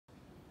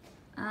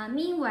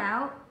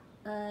Meanwhile,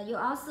 you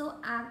also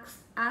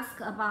ask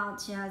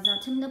about the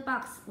terminal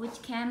box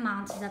which can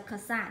mount the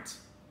cassette.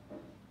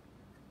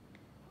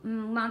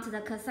 Mount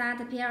the cassette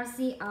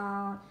PLC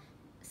or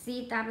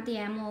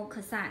CWDM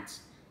cassette.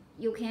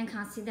 You can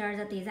consider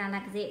the design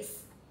like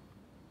this.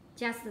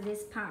 Just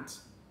this part.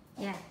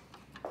 Yeah.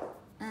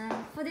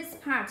 For this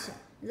part,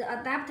 the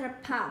adapter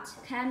part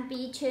can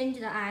be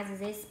changed as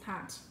this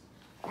part.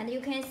 And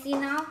you can see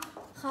now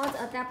how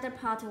the adapter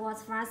part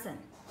was fastened.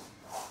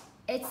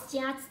 It's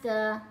just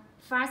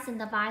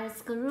fastened by the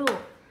screw.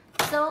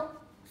 So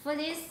for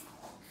this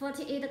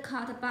 48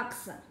 cut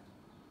box,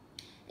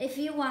 if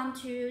you want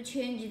to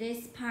change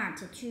this part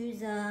to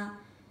the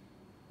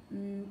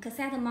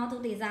cassette model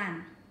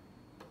design,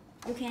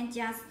 you can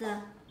just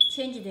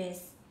change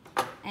this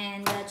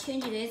and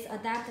change this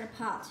adapter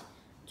part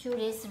to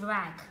this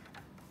rack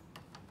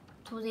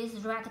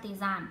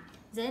design.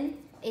 Then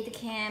it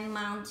can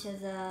mount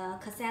the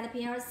cassette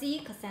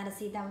PLC, cassette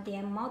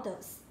CWDM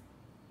models.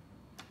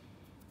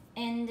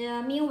 And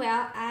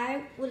meanwhile,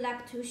 I would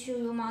like to show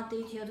you more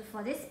details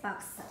for this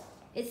box.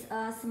 It's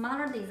a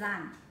smaller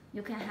design.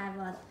 You can have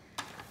a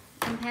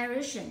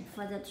comparison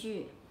for the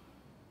two.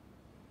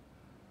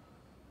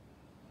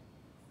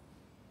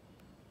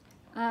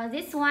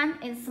 This one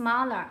is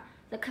smaller.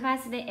 The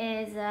capacity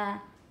is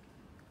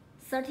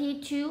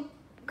 32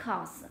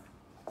 cores.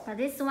 But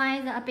this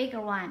one is a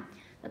bigger one.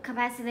 The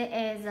capacity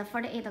is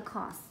 48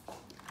 cores.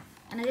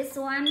 And this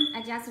one,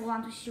 I just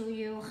want to show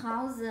you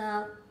how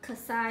the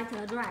cassette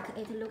rack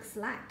it looks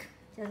like,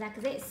 just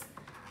like this.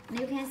 And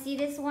you can see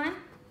this one.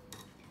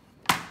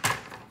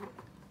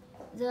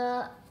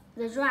 The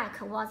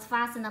rack was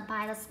fastened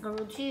by the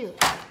screw too.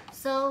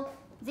 So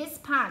this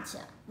part,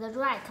 the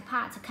rack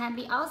part, can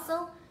be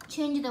also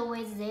changed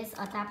with this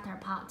adapter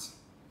part.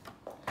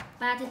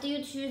 But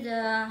due to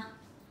the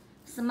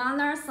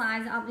smaller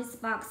size of this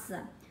box,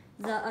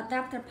 the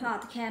adapter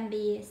part can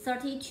be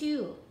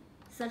 32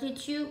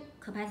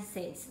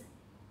 capacities.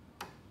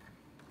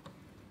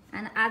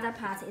 And the other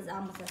part is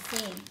almost the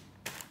same.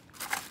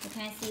 You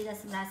can see the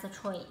splicer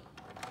tray.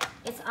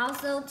 It's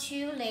also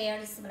 2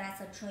 layers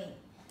splicer tray.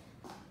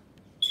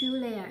 2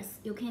 layers,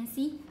 you can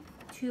see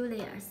 2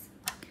 layers.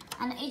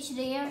 And each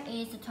layer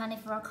is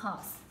 24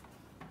 cores.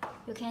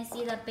 You can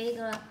see the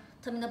bigger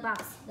terminal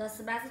box. The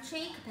splicer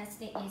tray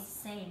capacity is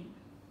same.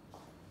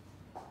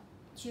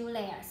 2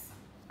 layers.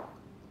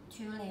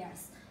 2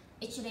 layers.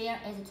 Each layer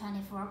is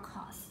 24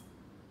 cores.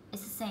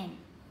 It's the same.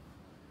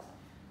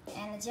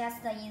 And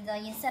just in the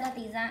inside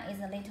design is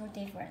a little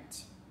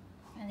different.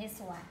 And this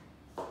one,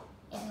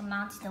 it's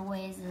mounted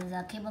with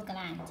the cable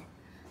gland.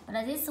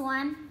 But this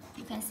one,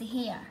 you can see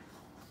here.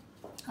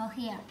 Oh,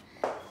 here,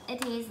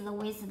 it is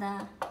with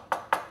the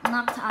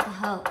knocked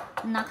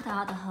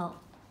out hole.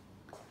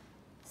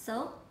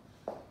 So,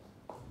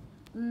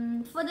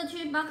 for the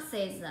two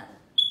boxes,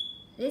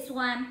 this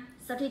one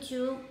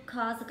 32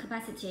 cores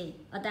capacity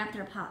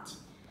adapter part,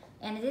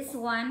 and this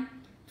one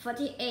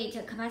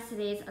 48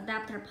 capacities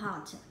adapter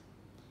part.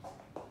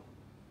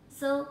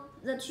 So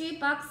the two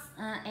box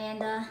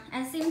and at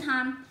the same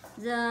time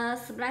the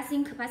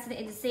splicing capacity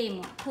is the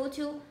same.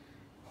 Total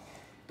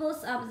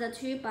both of the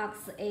two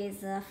box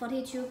is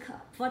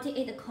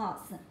 48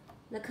 cores.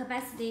 The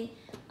capacity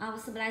of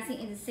splicing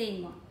is the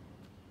same,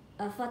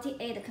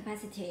 48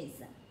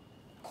 capacities.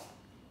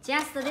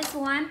 Just this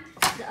one,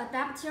 the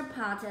adapter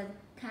part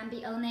can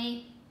be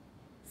only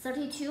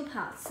 32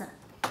 parts,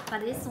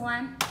 but this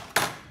one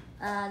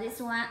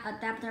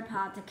adapter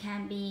part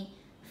can be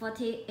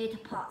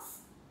 48 parts.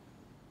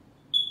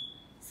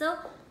 So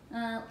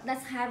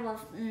let's have a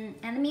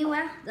and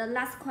meanwhile the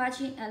last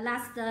question,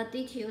 last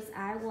details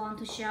I want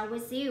to share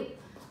with you.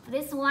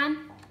 This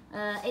one,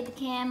 it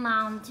can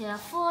mount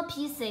 4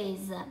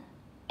 pieces,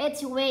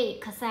 8-way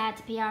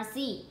cassette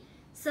PLC.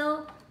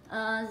 So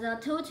the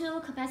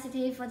total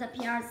capacity for the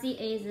PLC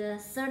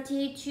is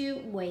 32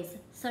 ways.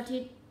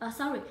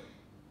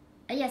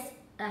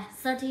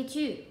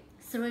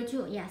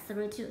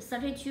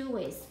 32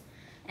 ways.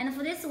 And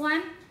for this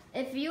one,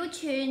 if you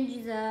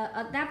change the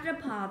adapter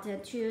part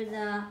to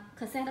the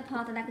cassette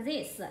part like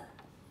this,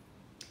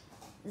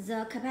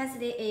 the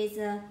capacity is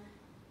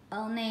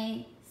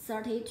only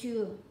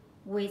 32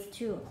 with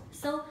 2.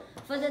 So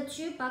for the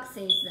two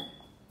boxes,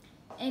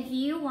 if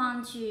you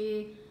want to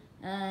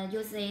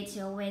use it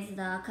with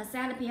the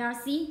cassette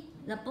PLC,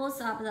 the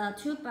both of the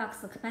two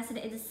box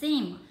capacity is the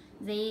same.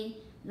 The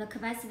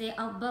capacity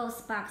of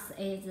both box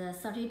is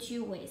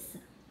 32 ways.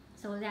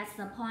 So that's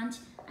the point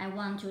I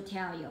want to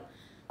tell you.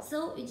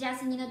 So you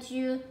just need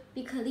to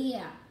be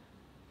clear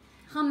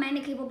how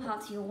many cable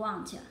ports you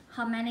want,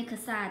 how many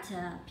cassette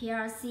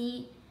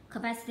PLC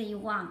capacity you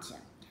want.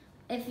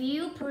 If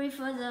you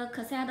prefer the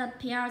cassette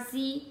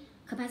PLC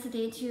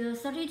capacity to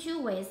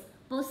 32 ways,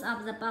 both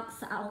of the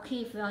boxes are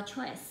okay for your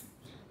choice.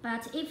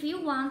 But if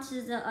you want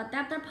the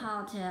adapter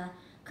part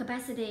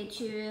capacity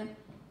to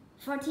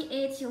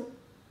 48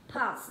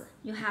 parts,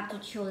 you have to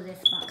choose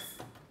this box,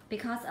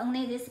 because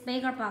only this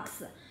bigger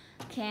box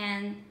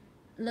can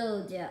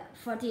load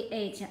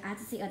 48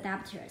 RC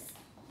adapters.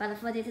 but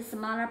for this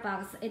smaller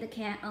box, it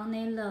can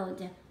only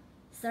load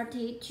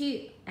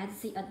 32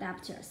 SC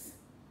adapters.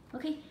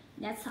 Okay,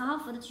 that's all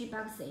for the 2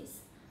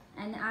 boxes.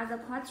 And other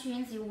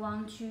questions you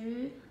want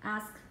to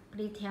ask,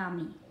 please tell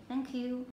me. Thank you.